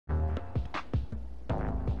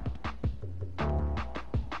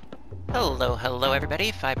Hello, hello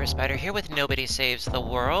everybody, Fiber Spider here with Nobody Saves the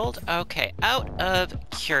World. Okay, out of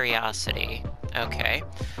curiosity. Okay,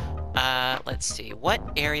 let's see. What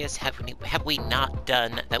areas have we not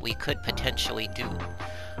done that we could potentially do?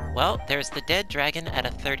 Well, there's the dead dragon at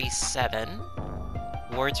a 37.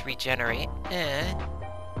 Wards regenerate.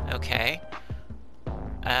 Okay.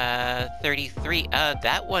 33.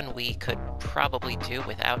 That one we could probably do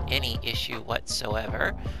without any issue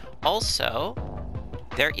whatsoever. Also,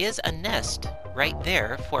 there is a nest right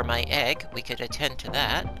there for my egg. We could attend to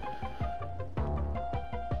that.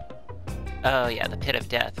 Oh yeah, the Pit of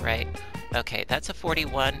Death, right? Okay, that's a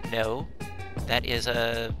 41. No. That is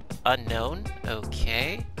a unknown.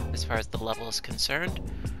 Okay, as far as the level is concerned.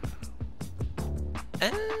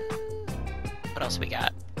 What else we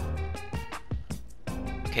got?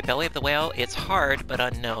 Okay, Belly of the Whale. It's hard, but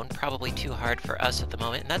unknown. Probably too hard for us at the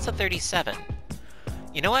moment. And that's a 37.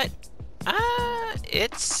 You know what?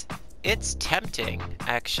 It's tempting,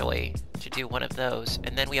 actually, to do one of those.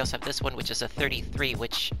 And then we also have this one, which is a 33,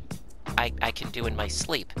 which I can do in my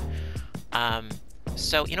sleep.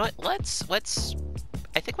 So, you know what?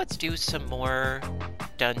 I think let's do some more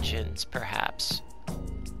dungeons, perhaps.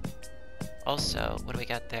 Also, what do we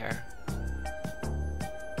got there?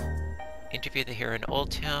 Interview the hero in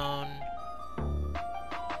Old Town.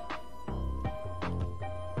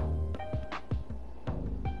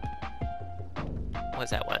 What was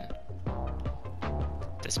that one?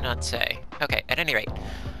 Does not say. Okay, at any rate.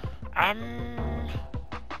 I'm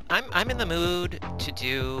in the mood to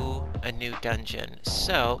do a new dungeon.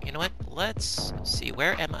 So, you know what? Let's see,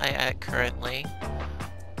 where am I at currently?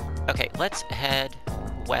 Okay, let's head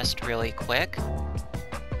west really quick.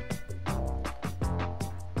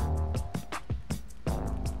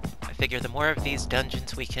 I figure the more of these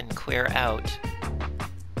dungeons we can clear out,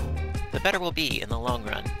 the better we'll be in the long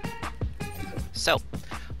run. So,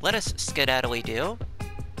 let us skedaddly do.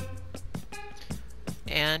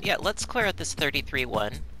 And yeah, let's clear out this 33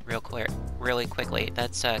 one really quickly.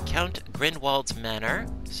 That's Count Grindelwald's Manor.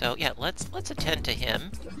 So yeah, let's attend to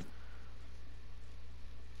him.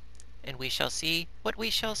 And we shall see what we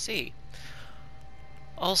shall see.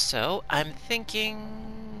 Also, I'm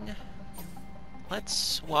thinking... let's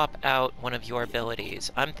swap out one of your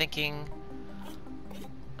abilities. I'm thinking...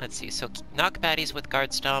 let's see, so knock baddies with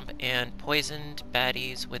Guard Stomp and poisoned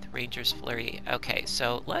baddies with Ranger's Flurry. Okay,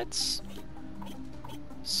 so let's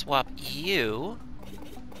swap you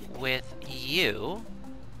with you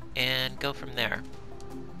and go from there.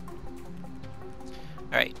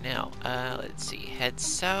 Alright, now, let's see, head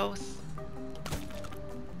south.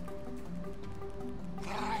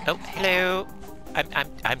 Oh, hello!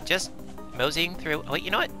 I'm just moseying through. Oh, wait,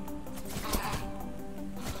 you know what?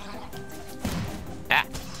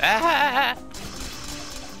 Ah!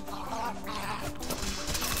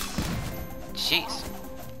 Jeez.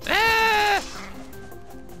 Ah!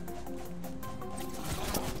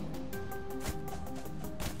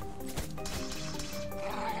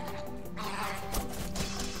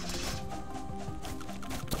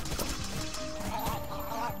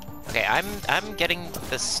 Okay, I'm getting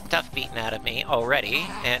the stuff beaten out of me already,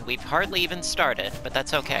 and we've hardly even started, but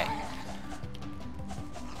that's okay.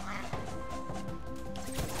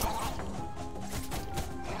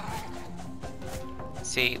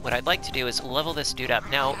 See, what I'd like to do is level this dude up.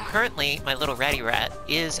 Now, currently, my little ratty rat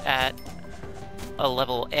is at a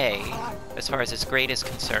level A, as far as his grade is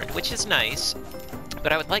concerned, which is nice,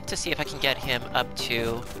 but I would like to see if I can get him up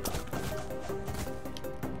to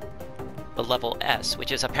the level S,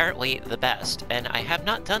 which is apparently the best, and I have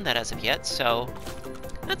not done that as of yet, so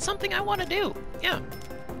that's something I want to do, yeah.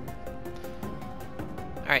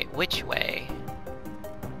 Alright, which way?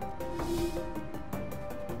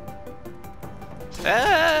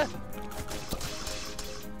 Ah!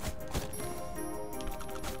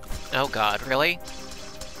 Oh god, really?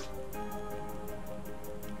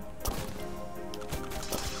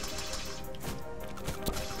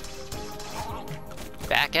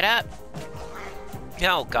 Back it up!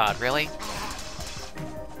 Oh god, really?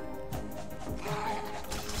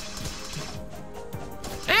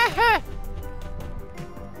 Ah-ha!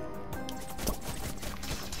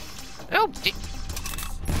 Oh,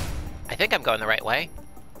 I think I'm going the right way.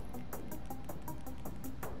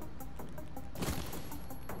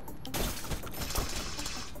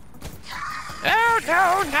 Oh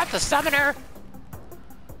no, not the summoner!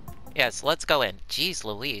 Yes, let's go in. Jeez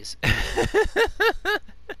Louise.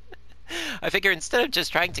 I figure instead of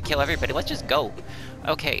just trying to kill everybody, let's just go.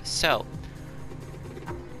 Okay, so...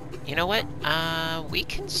 you know what? We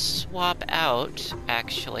can swap out,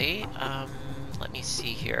 actually. Let me see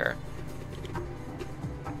here.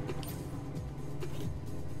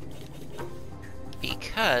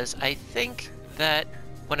 because I think that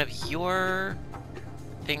one of your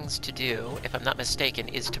things to do, if I'm not mistaken,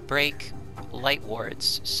 is to break light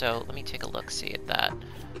wards. So let me take a look-see at that.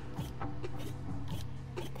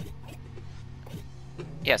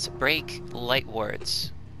 Yes, break light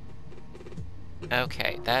wards.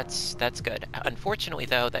 Okay, that's good. Unfortunately,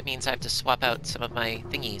 though, that means I have to swap out some of my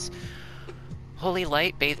thingies. Holy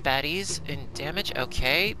Light, bathe baddies in damage.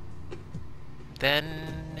 Okay, then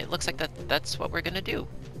it looks like that's what we're gonna do.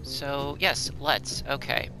 So yes, let's.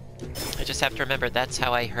 Okay, I just have to remember that's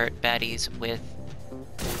how I hurt baddies with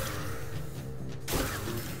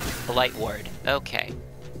the light ward. Okay,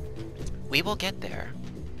 we will get there.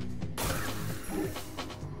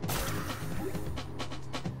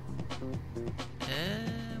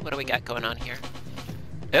 What do we got going on here?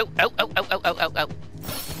 Oh, oh, oh, oh, oh, oh, oh, oh.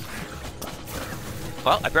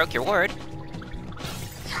 Well, I broke your ward.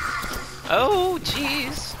 Oh,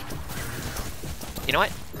 jeez. You know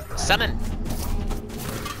what? Summon.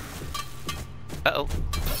 Uh-oh.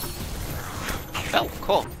 Oh,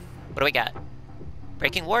 cool. What do we got?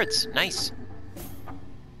 Breaking wards. Nice.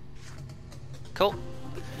 Cool.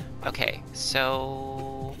 Okay,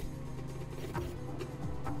 so...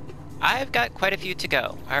 I've got quite a few to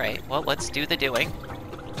go. Alright, well, let's do the doing.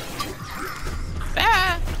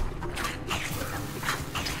 Ah!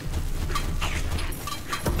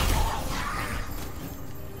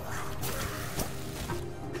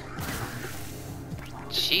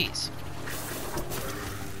 Jeez.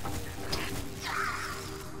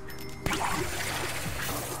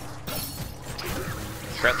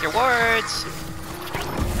 Broke your wards!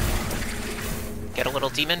 Get a little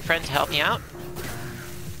demon friend to help me out.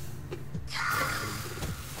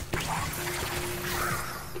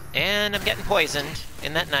 And I'm getting poisoned.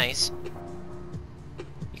 Isn't that nice?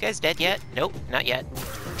 You guys dead yet? Nope, not yet.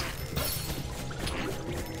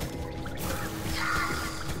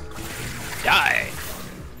 Die!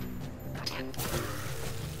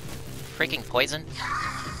 Freaking poison.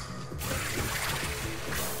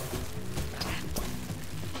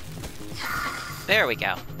 There we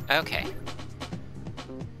go. Okay.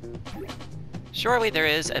 Surely there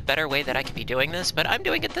is a better way that I could be doing this, but I'm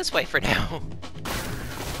doing it this way for now.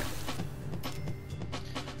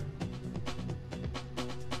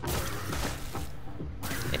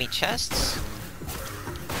 Any chests?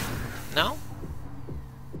 No?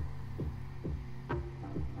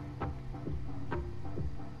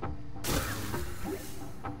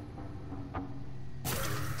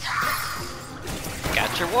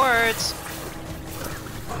 Got your wards!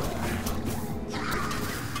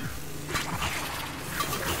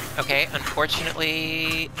 Okay,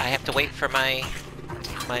 unfortunately, I have to wait for my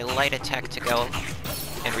light attack to go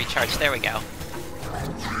and recharge. There we go.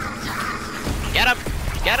 Get him!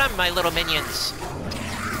 Get him, my little minions!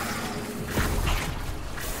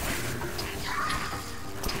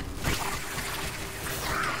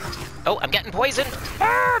 Oh, I'm getting poisoned!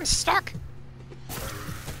 Ah, I'm stuck!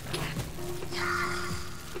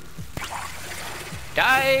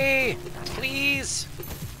 Die! Please!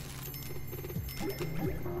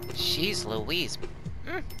 Jeez Louise.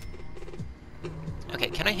 Okay,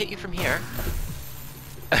 can I hit you from here?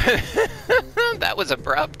 That was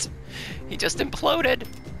abrupt. He just imploded.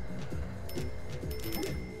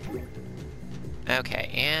 Okay,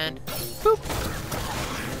 and boop.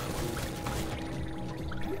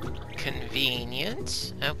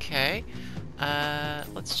 Convenient. Okay.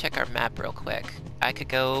 Let's check our map real quick. I could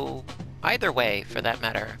go either way, for that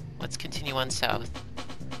matter. Let's continue on south.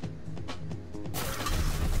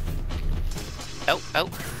 Oh, oh.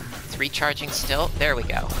 It's recharging still. There we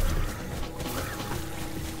go.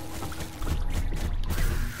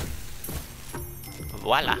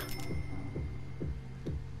 Voila.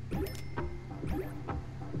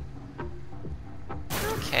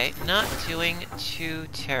 Okay, not doing too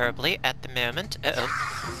terribly at the moment. Uh-oh.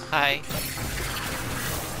 Hi.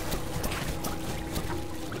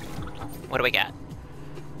 What do we got?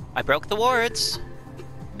 I broke the wards.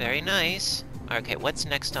 Very nice. Okay, what's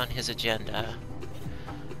next on his agenda?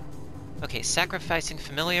 Okay, sacrificing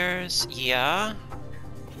familiars. Yeah.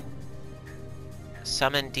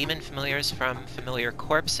 Summon demon familiars from familiar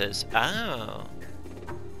corpses. Oh.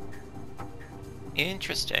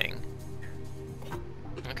 Interesting.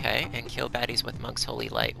 Okay, and kill baddies with Monk's Holy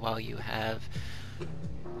Light while you have...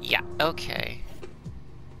 Yeah, okay.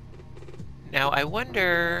 Now, I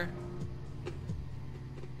wonder...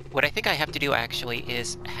 What I think I have to do, actually,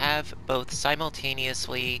 is have both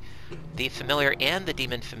simultaneously the familiar and the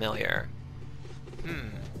demon familiar.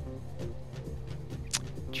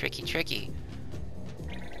 Tricky, tricky.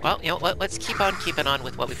 Well, you know what, let's keep on keeping on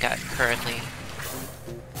with what we've got currently.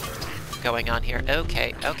 going on here.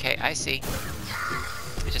 Okay, okay, I see.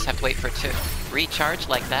 We just have to wait for it to recharge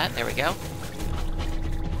like that. There we go.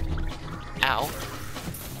 Ow.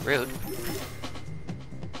 Rude.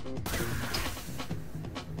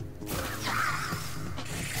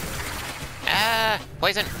 Ah!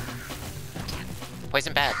 Poison!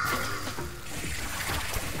 Poison bad.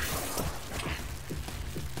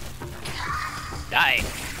 Die!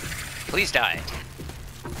 Please die.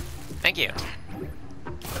 Thank you.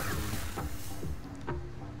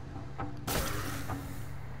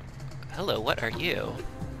 Hello, what are you?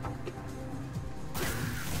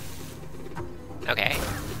 Okay.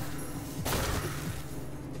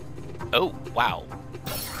 Oh, wow.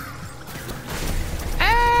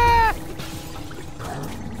 Ah!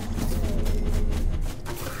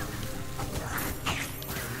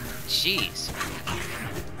 Jeez.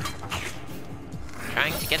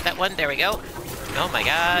 Trying to get that one. There we go. Oh my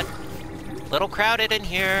god. Little crowded in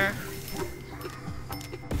here.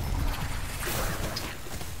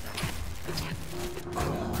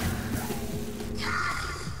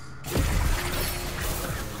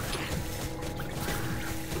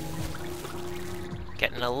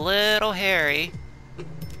 Getting a little hairy.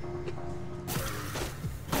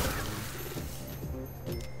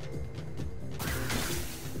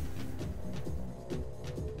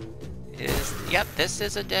 Yep, this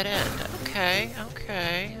is a dead end. Okay,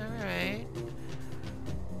 okay, alright.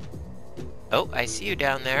 Oh, I see you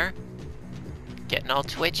down there. Getting all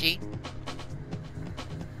twitchy.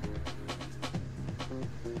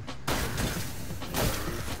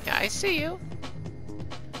 Yeah, I see you.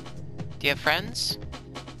 Do you have friends?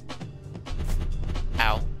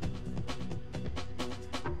 Ow.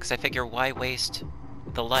 Because I figure, why waste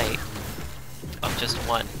the light of just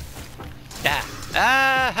one? Ah!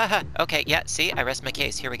 Ah! Ha, ha. Okay, yeah, see? I rest my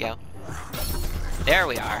case. Here we go. There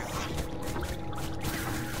we are.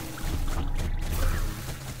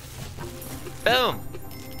 Boom!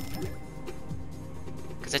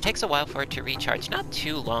 Because it takes a while for it to recharge. Not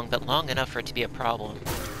too long, but long enough for it to be a problem.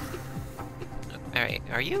 Alright,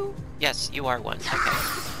 are you? Yes, you are one.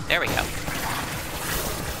 Okay. There we go.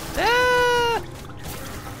 Ah!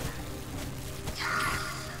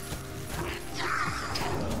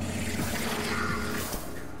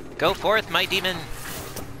 Go forth, my demon!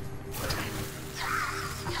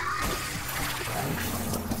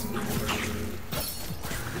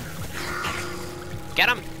 Get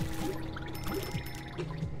him!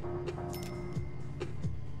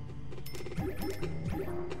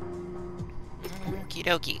 Okie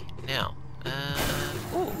dokie. Now,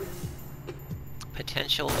 ooh.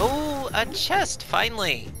 Potential. Oh, a chest,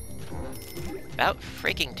 finally! About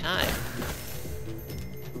freaking time.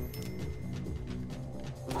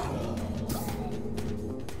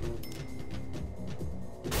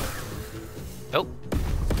 Oh.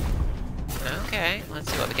 Okay, let's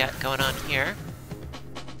see what we got going on here.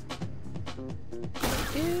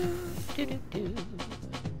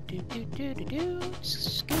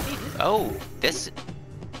 Oh, this...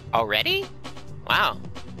 already? Wow.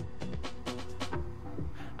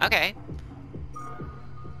 Okay.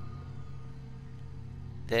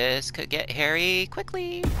 This could get hairy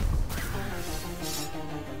quickly.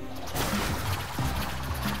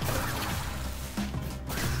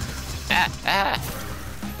 Ah, ah.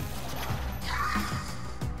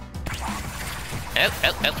 Oh,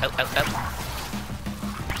 oh, oh, oh, oh, oh.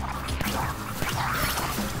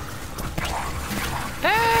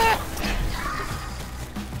 Ah!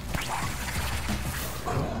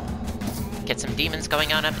 Get some demons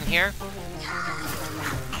going on up in here.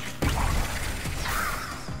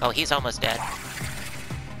 Oh, he's almost dead.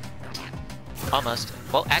 Almost.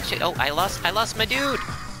 Well, actually, oh, I lost my dude!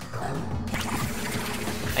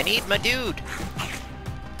 I need my dude!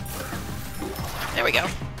 There we go.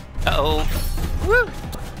 Uh-oh. Woo!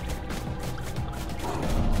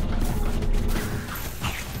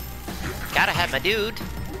 Gotta have my dude.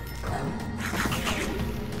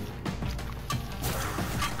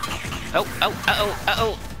 Oh, oh, uh-oh,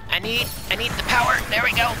 uh-oh. I need the power. There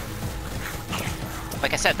we go.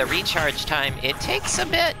 Like I said, the recharge time, it takes a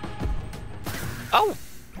bit. Oh!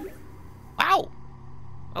 Wow!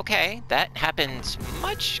 Okay, that happened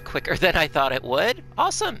much quicker than I thought it would.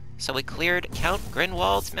 Awesome! So we cleared Count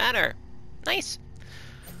Grinwald's Manor. Nice!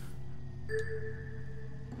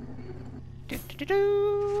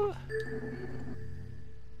 Do-do-do-do.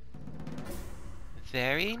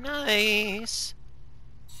 Very nice!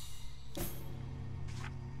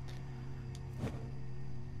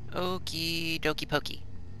 Okie dokie pokey.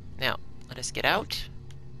 Now, let us get out.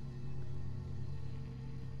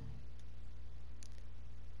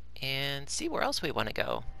 And see where else we want to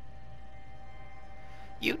go.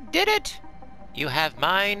 You did it! You have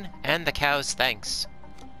mine and the cow's thanks.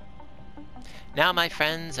 Now my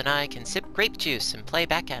friends and I can sip grape juice and play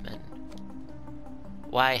backgammon.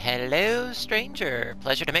 Why, hello, stranger.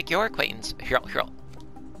 Pleasure to make your acquaintance. Here,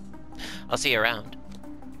 I'll see you around.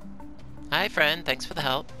 Hi, friend. Thanks for the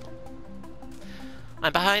help.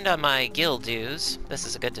 I'm behind on my guild dues. This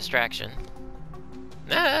is a good distraction.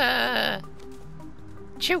 Ah!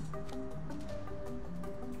 Chew!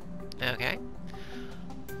 Okay.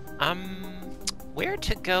 Where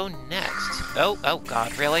to go next? Oh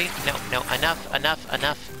god, really? No,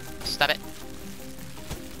 enough. Stop it.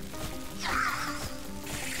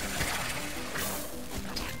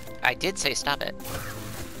 I did say stop it.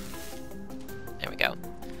 There we go.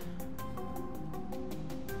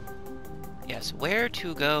 Yes, where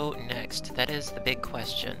to go next? That is the big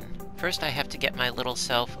question. First I have to get my little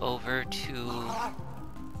self over to...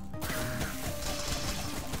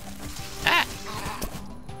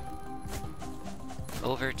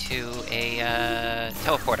 over to a,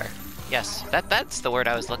 teleporter. Yes, that's the word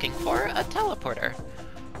I was looking for, a teleporter.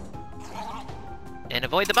 And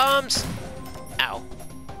avoid the bombs! Ow.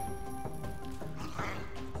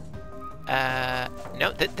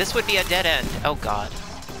 No, this would be a dead end. Oh god.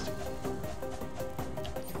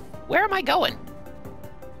 Where am I going?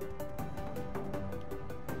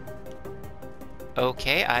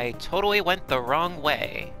 Okay, I totally went the wrong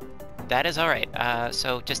way. That is alright.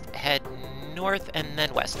 So just head north and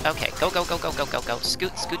then west. Okay, go.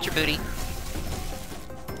 Scoot your booty.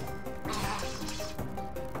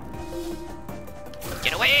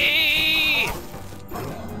 Get away!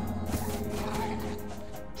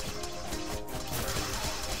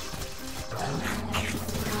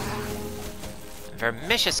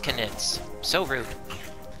 Vermicious Knits. So rude.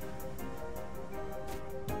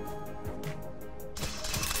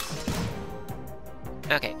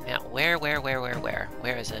 Okay, now where?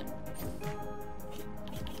 Where is it?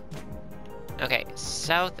 Okay,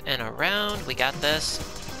 south and around. We got this.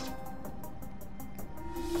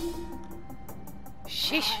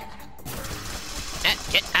 Sheesh.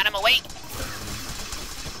 Get out of my way!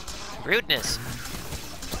 Rudeness.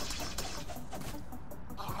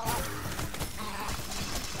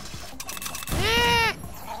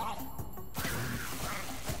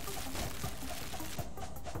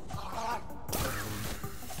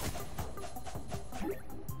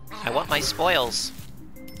 I want my spoils.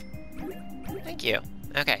 Thank you.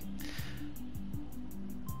 Okay.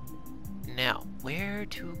 Now, where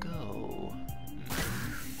to go?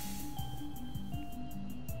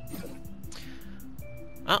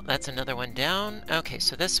 Oh, that's another one down. Okay,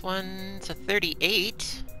 so this one's a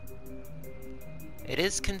 38. It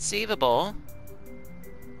is conceivable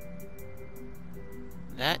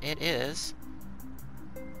that it is.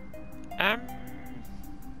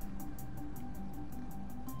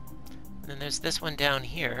 Then there's this one down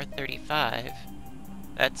here, 35.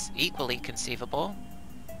 That's equally conceivable.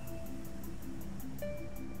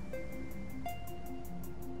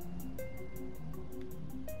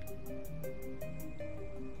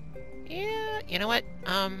 Yeah, you know what?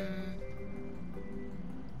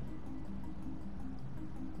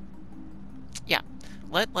 Yeah,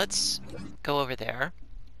 let's go over there.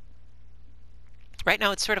 Right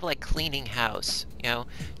now it's sort of like cleaning house, you know,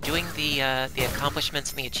 doing the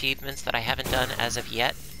accomplishments and the achievements that I haven't done as of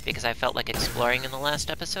yet, because I felt like exploring in the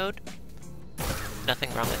last episode.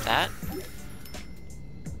 Nothing wrong with that.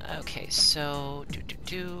 Okay, so...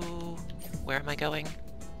 Where am I going?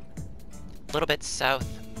 A little bit south,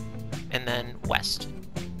 and then west.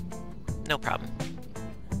 No problem.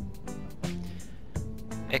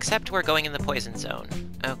 Except we're going in the poison zone.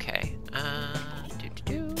 Okay, a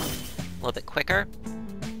little bit quicker.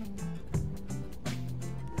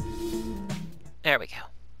 There we go.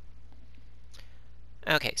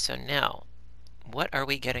 Okay, so now, what are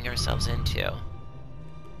we getting ourselves into?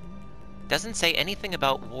 Doesn't say anything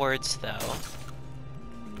about wards, though.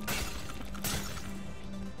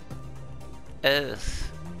 Ugh.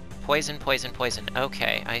 Poison.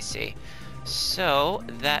 Okay, I see. So,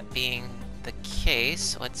 that being the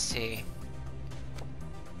case, let's see.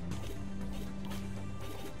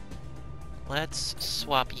 Let's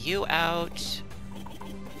swap you out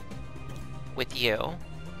with you.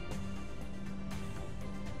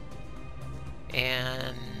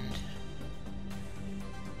 And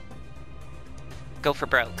go for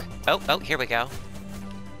broke. Oh, here we go.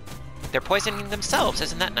 They're poisoning themselves,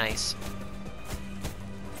 isn't that nice?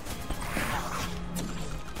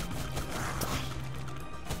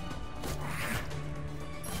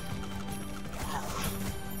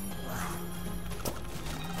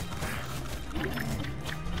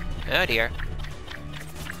 Oh dear.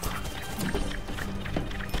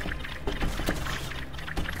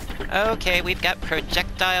 Okay, we've got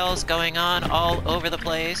projectiles going on all over the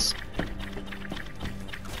place.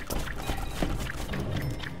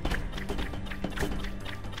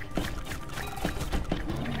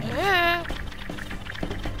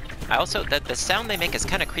 I also, the sound they make is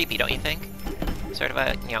kind of creepy, don't you think? Sort of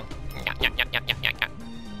a, you know,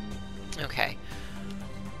 okay.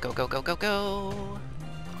 Go, go, go, go, go.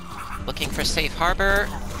 Looking for safe harbor.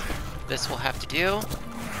 This will have to do.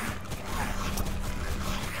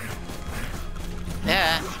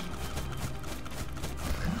 Yeah.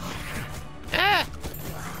 Ah!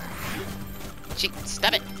 Gee,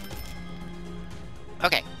 stop it!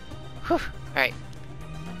 Okay. Whew. Alright.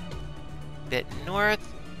 Bit north.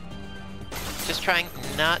 Just trying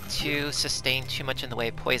not to sustain too much in the way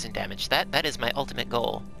of poison damage. That is my ultimate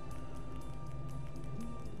goal.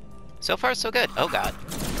 So far, so good. Oh god.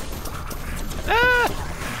 Ah!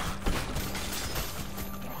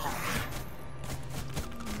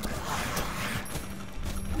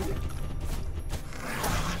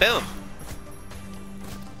 Boom!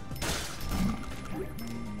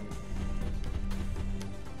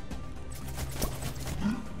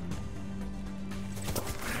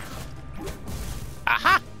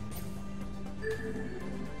 Aha!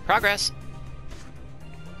 Progress!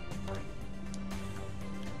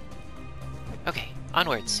 Okay,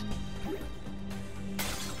 onwards.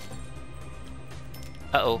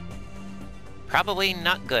 Uh-oh. Probably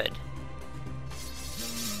not good.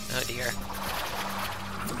 Oh dear.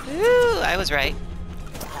 Ooh, I was right.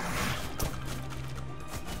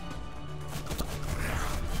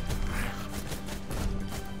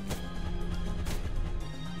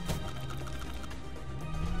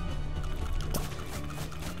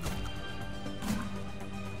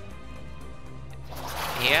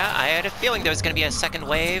 Yeah, I had a feeling there was going to be a second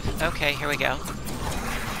wave. Okay, here we go.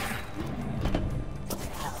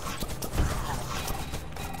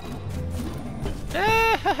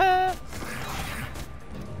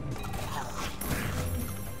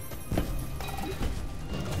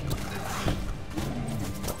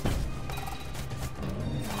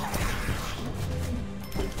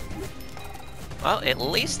 Well, at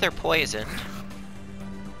least they're poisoned.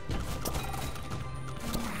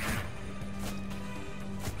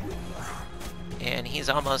 And he's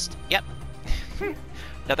almost... Yep.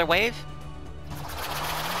 Another wave?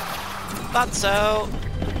 Thought so.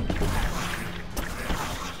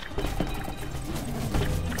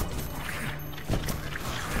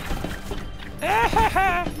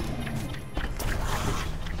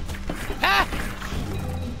 Ah!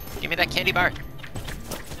 Give me that candy bar.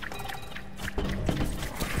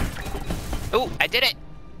 Oh, I did it!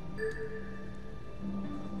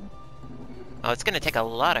 Oh, it's gonna take a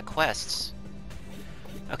lot of quests.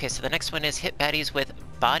 Okay, so the next one is hit baddies with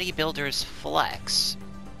Bodybuilder's Flex.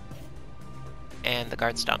 And the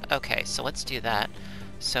Guard Stomp. Okay, so let's do that.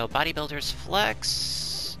 So, Bodybuilder's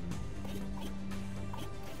Flex...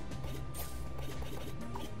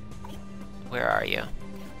 Where are you?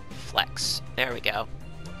 Flex. There we go.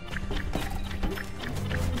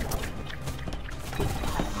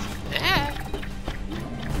 Ah!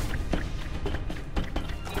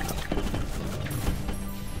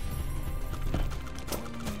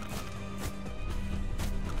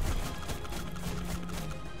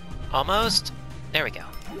 Almost. There we go.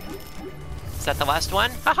 Is that the last one?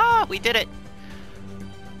 Haha! We did it!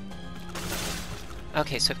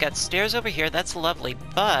 Okay, so we've got stairs over here. That's lovely,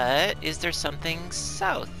 but is there something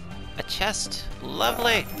south? A chest.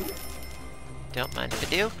 Lovely! Don't mind if I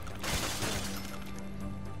do.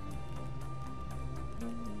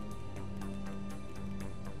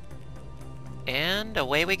 And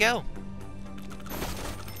away we go.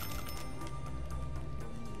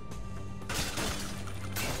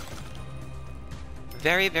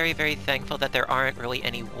 Very, very, very thankful that there aren't really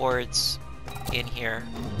any wards in here.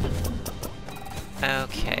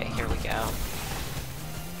 Okay, here we go.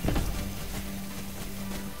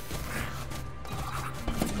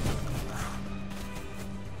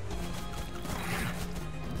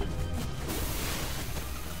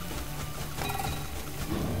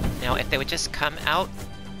 Now, if they would just come out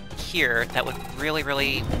here, that would really,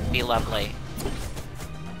 really be lovely.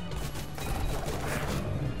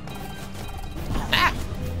 Ah!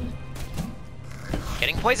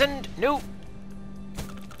 Getting poisoned! No!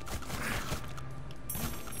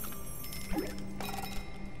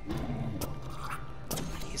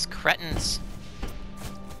 These cretins.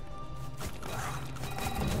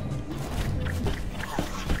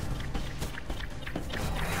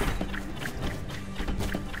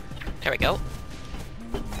 There we go.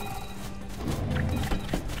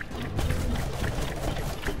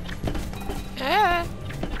 Ah.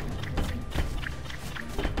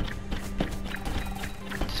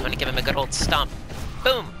 I want to give him a good old stomp.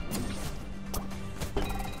 Boom!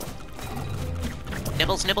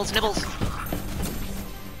 Nibbles, nibbles, nibbles!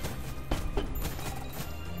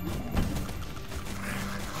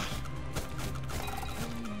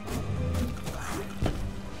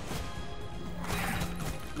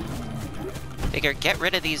 Figure, get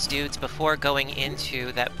rid of these dudes before going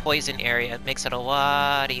into that poison area. It makes it a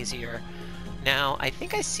lot easier. Now, I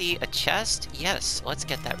think I see a chest. Yes, let's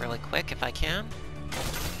get that really quick if I can.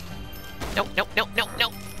 No, no, no, no,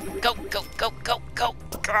 no! Go, go, go, go, go!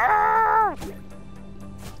 Grrr!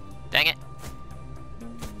 Dang it.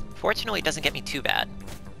 Fortunately, it doesn't get me too bad.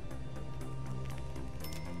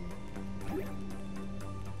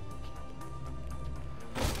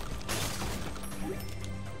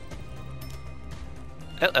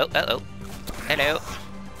 Oh, oh, oh, oh. Hello.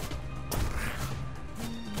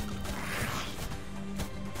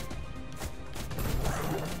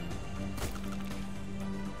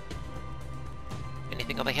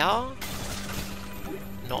 Anything over here?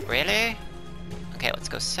 Not really. Okay, let's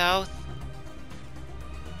go south.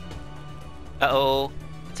 Uh-oh.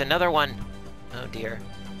 It's another one. Oh dear.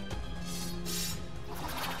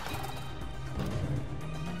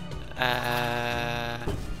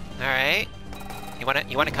 Alright.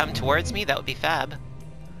 You wanna come towards me? That would be fab.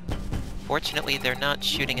 Fortunately, they're not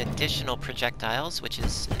shooting additional projectiles, which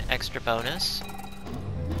is an extra bonus.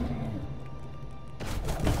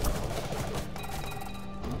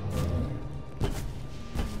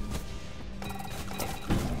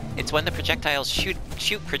 It's when the projectiles shoot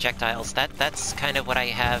projectiles. That's kind of what I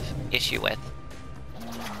have issue with.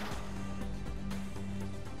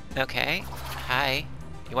 Okay. Hi.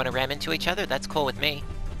 You wanna ram into each other? That's cool with me.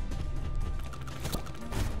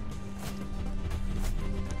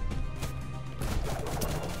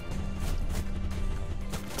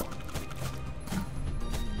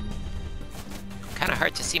 Kinda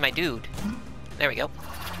hard to see my dude. There we go.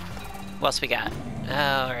 What else we got?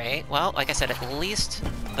 Alright, well, like I said, at least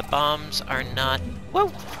the bombs are not...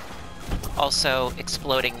 Whoa! Also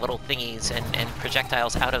exploding little thingies and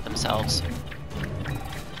projectiles out of themselves.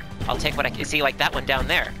 I'll take what I can see, like that one down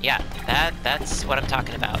there. Yeah, that's what I'm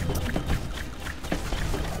talking about.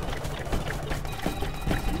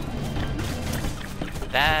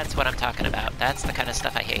 That's what I'm talking about. That's the kind of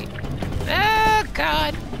stuff I hate. Oh,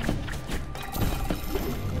 God!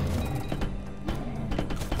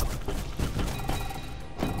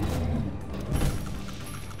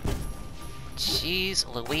 Jeez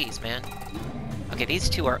Louise, man. Okay, these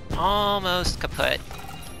two are almost kaput.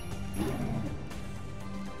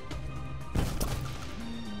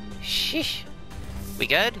 Sheesh. We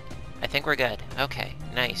good? I think we're good. Okay,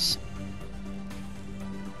 nice.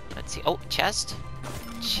 Let's see. Oh, chest?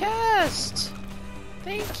 Chest!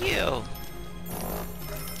 Thank you!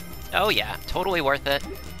 Oh yeah, totally worth it.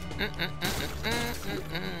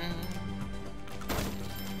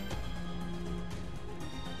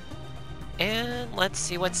 And let's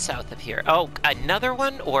see what's south of here. Oh, another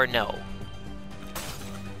one or no?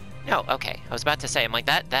 No, okay. I was about to say, I'm like,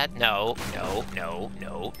 no. Oh.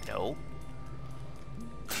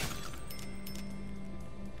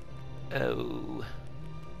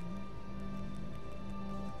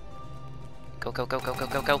 Go, go, go, go, go,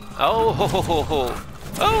 go, go. Oh, ho, ho, ho, ho.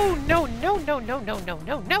 Oh, no, no, no, no, no, no,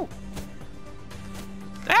 no, no.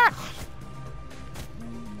 Ah!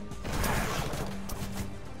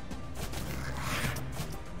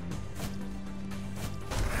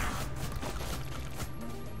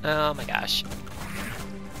 Oh my gosh.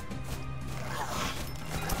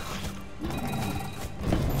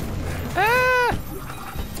 Ah!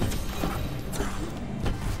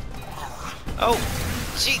 Oh,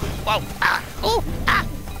 gee, whoa, ah, ooh, ah,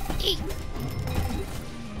 ee.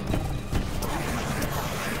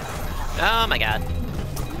 Oh my god.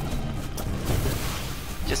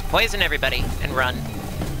 Just poison everybody and run.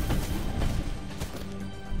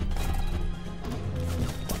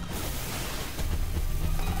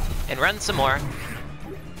 And run some more.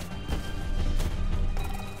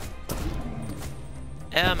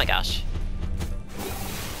 Oh my gosh.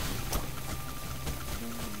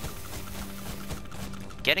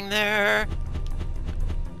 Getting there.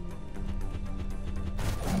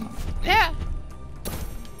 Yeah.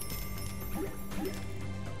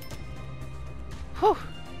 Whew.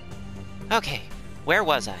 Okay, where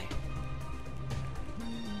was I?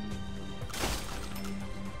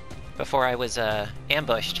 Before I was,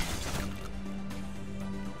 ambushed.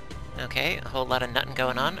 Okay, a whole lot of nutting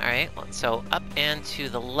going on. Alright, so up and to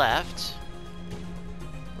the left.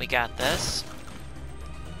 We got this.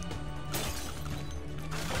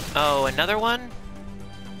 Oh, another one?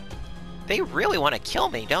 They really want to kill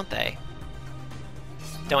me, don't they?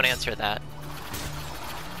 Don't answer that.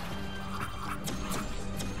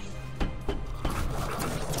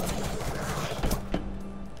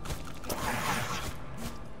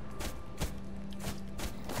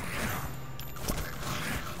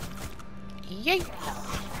 Yay!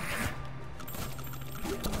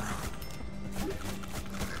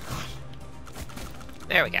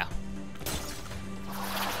 There we go.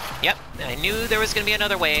 Yep, I knew there was gonna be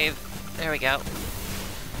another wave. There we go.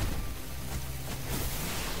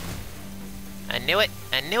 I knew it!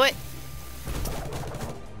 I knew it!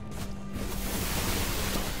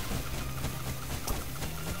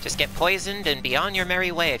 Just get poisoned and be on your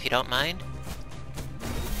merry way if you don't mind.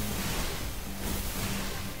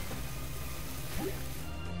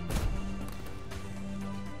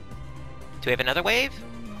 Do we have another wave?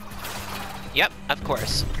 Yep, of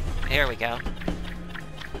course. Here we go.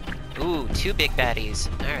 Ooh, 2 big baddies.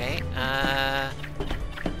 Alright, Ah!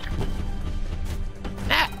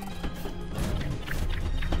 Ah!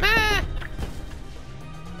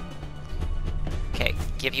 Okay,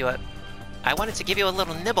 give you a... I wanted to give you a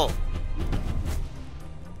little nibble.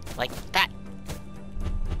 Like that.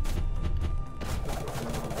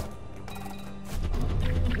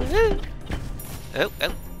 Oh,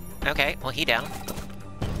 oh. Okay, well, he down.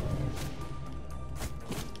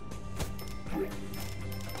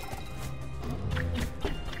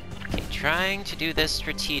 Okay, trying to do this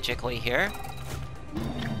strategically here.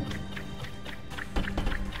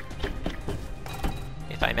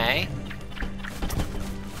 If I may.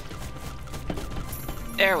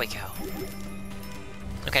 There we go.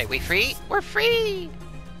 Okay, we free? We're free!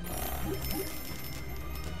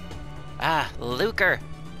 Ah, Lucre!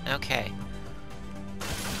 Okay.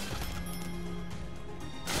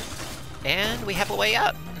 And we have a way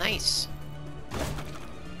up. Nice.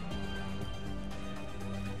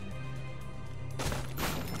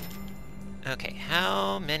 Okay,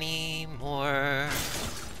 how many more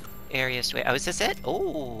areas do we... Oh, is this it?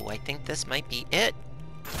 Oh, I think this might be it.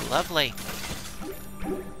 Lovely.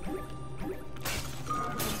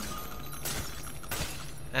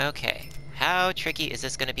 Okay, how tricky is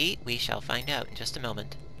this gonna be? We shall find out in just a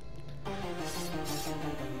moment.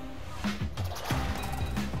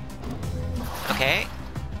 Okay.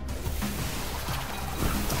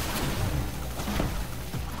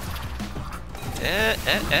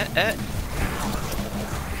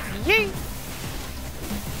 Yay!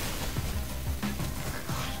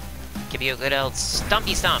 Give you a good old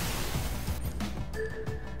stompy stomp.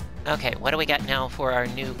 Okay, what do we got now for our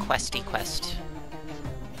new questy quest?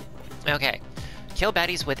 Okay. Kill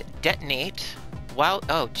baddies with detonate. Wow.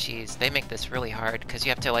 Oh, jeez. They make this really hard, because you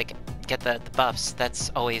have to, like, get the buffs. That's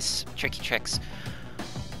always tricky tricks.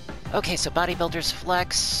 Okay, so bodybuilder's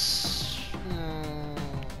flex...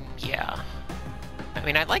 yeah. I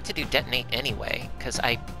mean, I'd like to do detonate anyway, because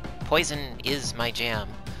poison is my jam.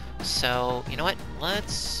 So, you know what?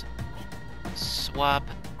 Let's swap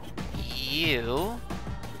you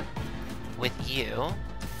with you.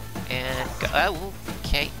 And go... Oh,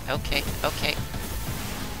 okay, okay, okay.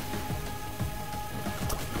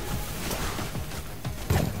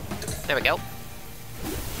 There we go.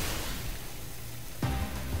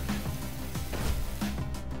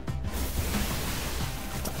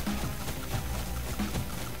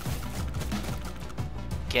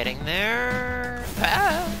 Getting there.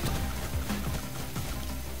 Ah!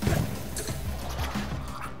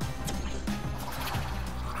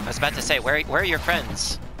 I was about to say, where are your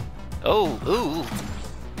friends? Oh, ooh.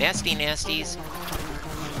 Nasty nasties.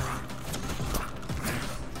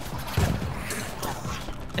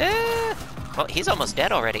 Well, he's almost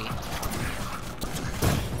dead already.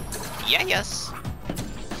 Yeah, yes.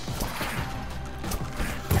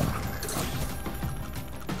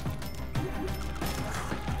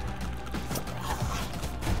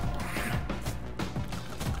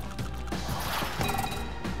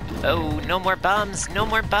 Oh, no more bombs! No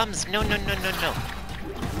more bombs! No, no, no, no, no.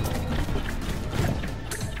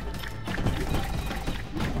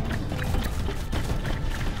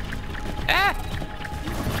 Ah!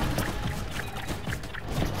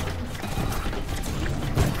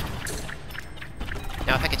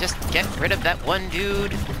 Now if I could just get rid of that one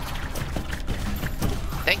dude.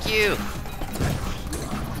 Thank you!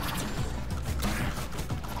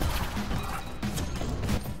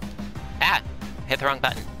 Ah! Hit the wrong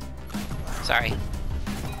button. Sorry.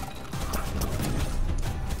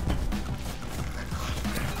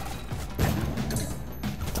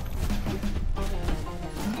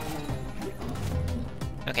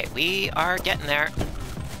 Okay, we are getting there.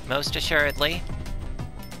 Most assuredly.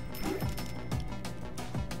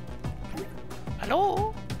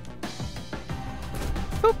 Hello?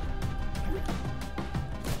 Boop.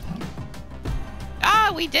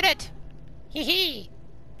 Oh, we did it! Hee hee!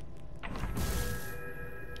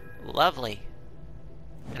 Lovely.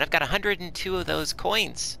 And I've got 102 of those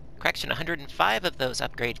coins. Correction, 105 of those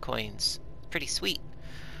upgrade coins. Pretty sweet.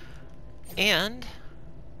 And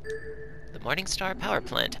the Morningstar power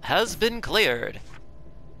plant has been cleared.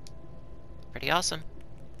 Pretty awesome.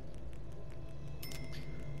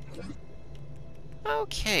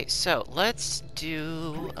 Okay, so let's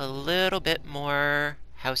do a little bit more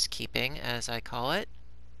housekeeping, as I call it.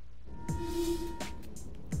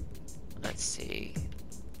 Let's see.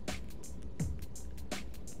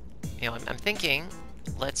 You know, I'm thinking,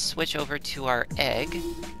 let's switch over to our egg.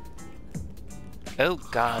 Oh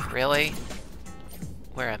god, really?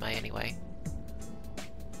 Where am I anyway?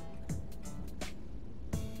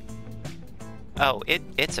 Oh,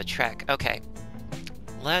 it's a trek. Okay.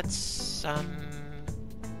 Let's,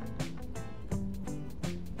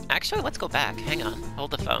 actually, let's go back. Hang on.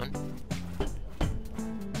 Hold the phone.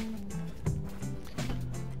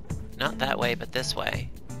 Not that way, but this way.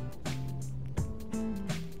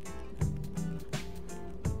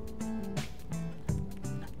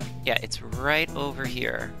 Yeah, it's right over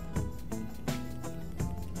here.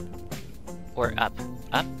 Or up.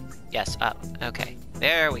 Up? Yes, up. Okay.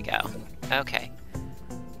 There we go. Okay.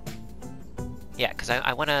 Yeah, because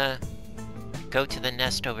I want to go to the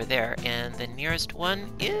nest over there, and the nearest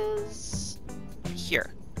one is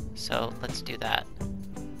here. So let's do that.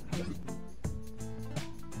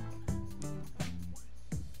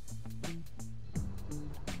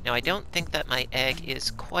 Now, I don't think that my egg is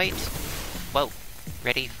quite, whoa,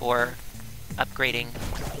 ready for upgrading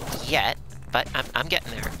yet, but I'm getting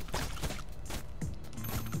there.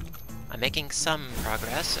 I'm making some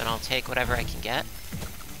progress, and I'll take whatever I can get.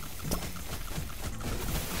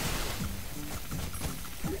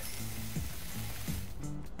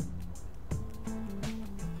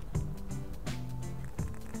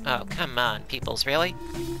 Oh, come on, peoples, really?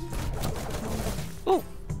 Ooh!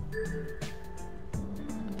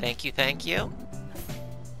 Thank you, thank you.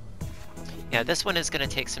 Yeah, this one is gonna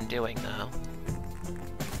take some doing, though.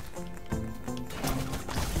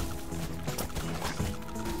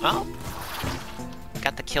 Well,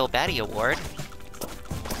 got the Kill Batty award.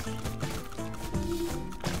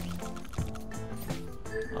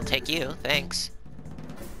 I'll take you, thanks.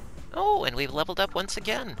 Oh, and we've leveled up once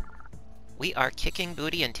again. We are kicking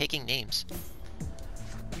booty and taking names.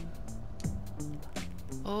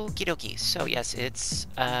 Okie dokie. So yes, it's,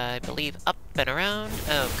 I believe, up and around.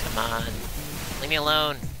 Oh, come on. Leave me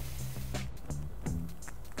alone.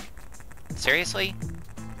 Seriously?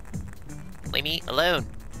 Leave me alone.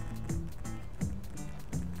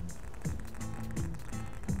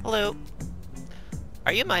 Hello.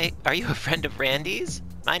 Are you a friend of Randy's?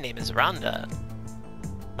 My name is Rhonda.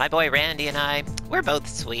 My boy Randy and I, we're both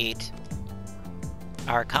sweet.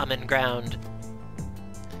 Our common ground.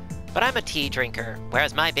 But I'm a tea drinker,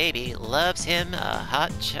 whereas my baby loves him a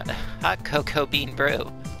hot cocoa bean brew.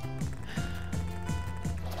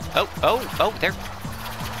 Oh, there.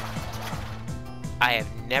 I have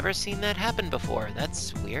never seen that happen before.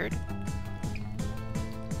 That's weird.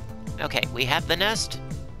 Okay, we have the nest.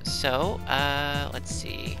 So, let's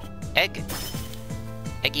see. Egg.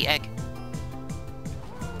 Eggy egg.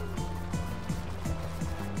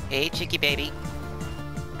 Hey, chicky baby.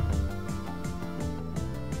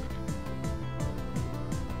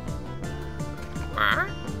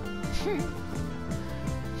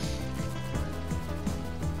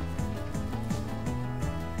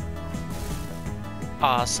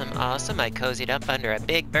 Awesome, awesome. I cozied up under a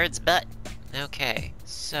big bird's butt. Okay,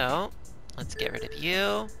 so let's get rid of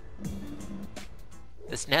you.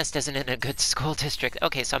 This nest isn't in a good school district.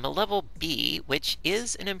 Okay, so I'm a level B, which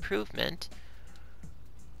is an improvement.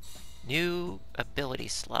 New ability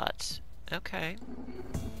slot. Okay.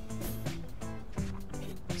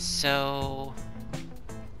 So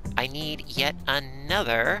I need yet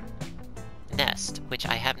another nest, which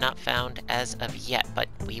I have not found as of yet, but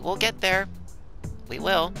we will get there. We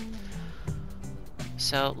will.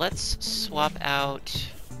 So let's swap out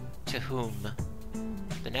to whom?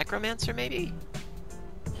 The Necromancer, maybe?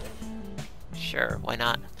 Sure, why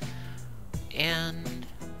not? And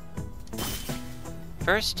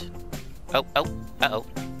first, uh-oh.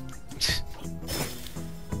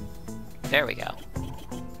 There we go.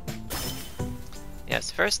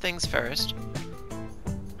 Yes, first things first.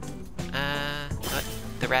 But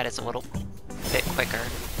the rat is a little bit quicker.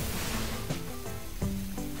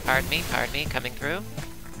 Pardon me, coming through.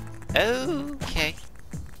 Okay.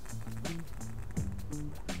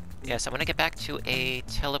 Yes, I want to get back to a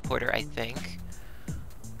teleporter, I think.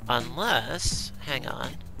 Unless, hang on.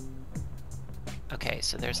 Okay,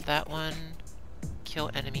 so there's that one. Kill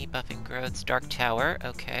enemy buffing growths. Dark Tower,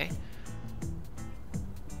 okay.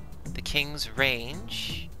 The King's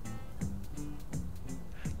Range.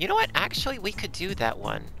 You know what? Actually, we could do that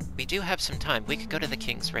one. We do have some time. We could go to the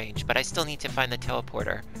King's Range, but I still need to find the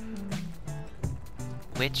teleporter.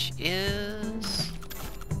 Which is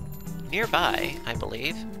nearby, I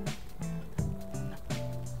believe.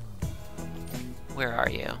 Where are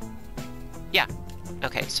you? Yeah.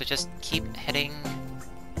 Okay, so just keep heading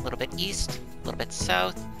a little bit east, a little bit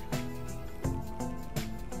south.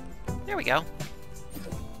 There we go.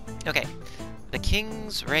 Okay, the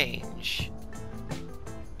King's Range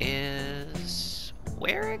is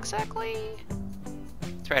where exactly?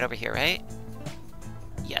 It's right over here, right?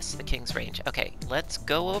 Yes, the King's Range. Okay, let's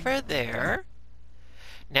go over there.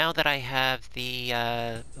 Now that I have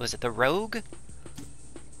the, was it the Rogue?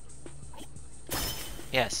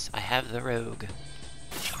 Yes, I have the Rogue.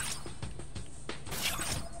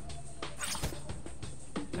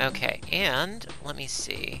 Okay, and let me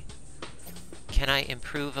see. Can I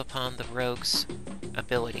improve upon the Rogue's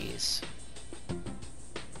abilities?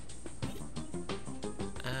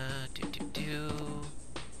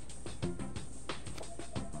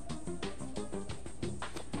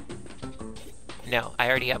 No, I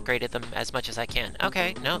already upgraded them as much as I can.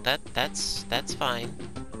 Okay, no, that's fine.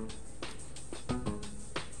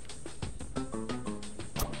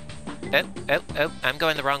 Oh, I'm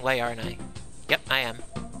going the wrong way, aren't I? Yep, I am.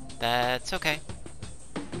 That's okay.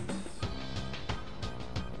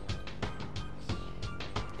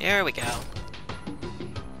 There we go.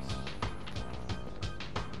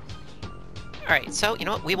 Alright, so, you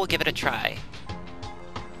know what? We will give it a try.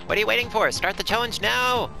 What are you waiting for? Start the challenge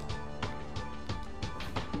now!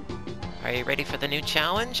 Are you ready for the new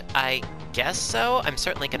challenge? I guess so. I'm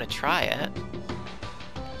certainly gonna try it.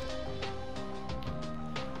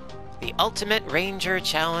 The Ultimate Ranger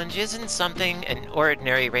Challenge isn't something an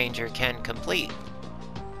ordinary ranger can complete.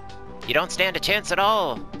 You don't stand a chance at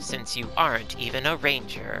all, since you aren't even a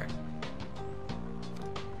ranger.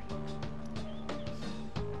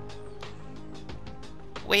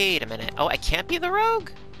 Wait a minute. Oh, I can't be the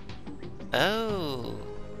Rogue? Oh.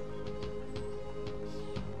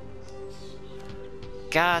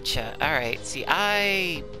 Gotcha. Alright, see,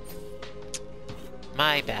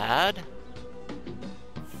 my bad.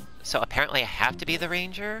 So apparently I have to be the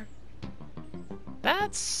ranger?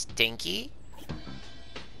 That's stinky.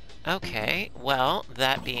 Okay, well,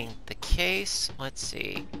 that being the case, let's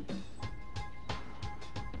see.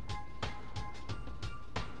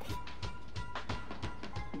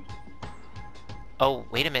 Oh,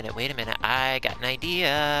 wait a minute, I got an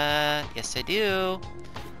idea. Yes, I do.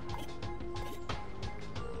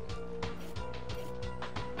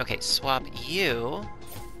 Okay, swap you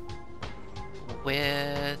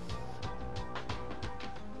with...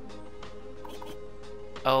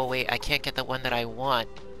 Oh, wait, I can't get the one that I want.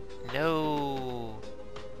 No.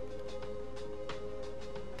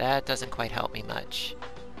 That doesn't quite help me much.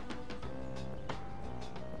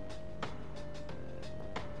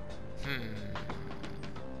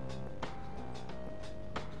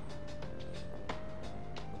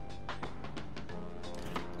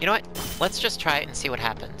 You know what? Let's just try it and see what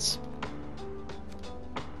happens.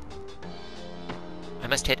 I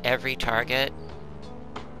must hit every target.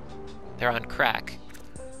 They're on crack.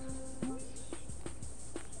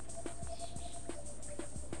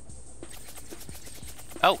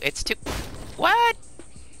 Oh, it's too... What?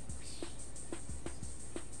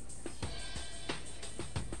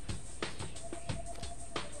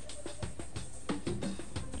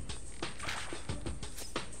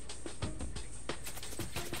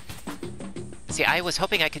 See, I was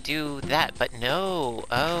hoping I could do that, but no.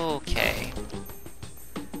 Okay.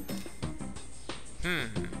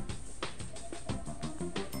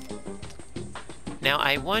 Now,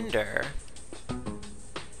 I wonder...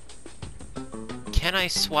 Can I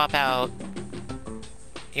swap out...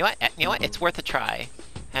 You know what? It's worth a try.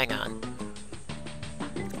 Hang on.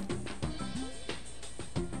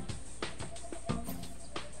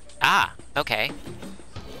 Ah! Okay.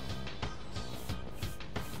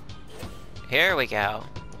 Here we go.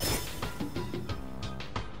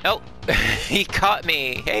 Oh! He caught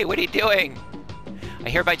me! Hey, what are you doing? I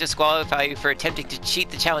hereby disqualify you for attempting to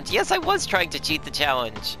cheat the challenge. Yes, I was trying to cheat the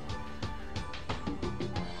challenge!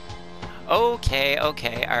 Okay,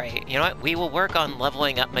 alright. You know what? We will work on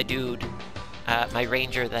leveling up my dude. My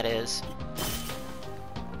ranger, that is.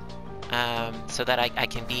 So that I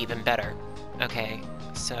can be even better. Okay,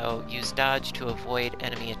 so use dodge to avoid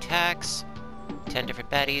enemy attacks. 10 different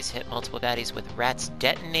baddies, hit multiple baddies with rats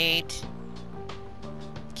detonate.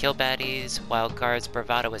 Kill baddies while guards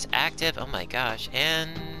bravado is active. Oh my gosh,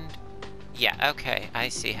 and Yeah, okay, I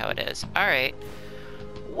see how it is. Alright.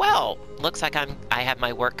 Well, looks like I have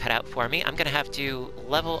my work cut out for me. I'm gonna have to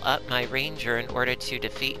level up my ranger in order to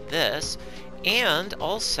defeat this. And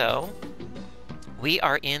also, we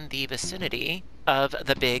are in the vicinity of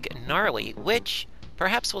the big gnarly, which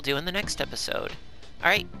perhaps we'll do in the next episode.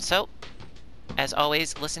 Alright, so, as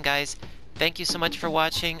always, listen guys, thank you so much for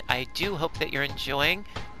watching. I do hope that you're enjoying.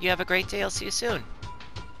 You have a great day. I'll see you soon.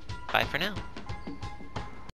 Bye for now.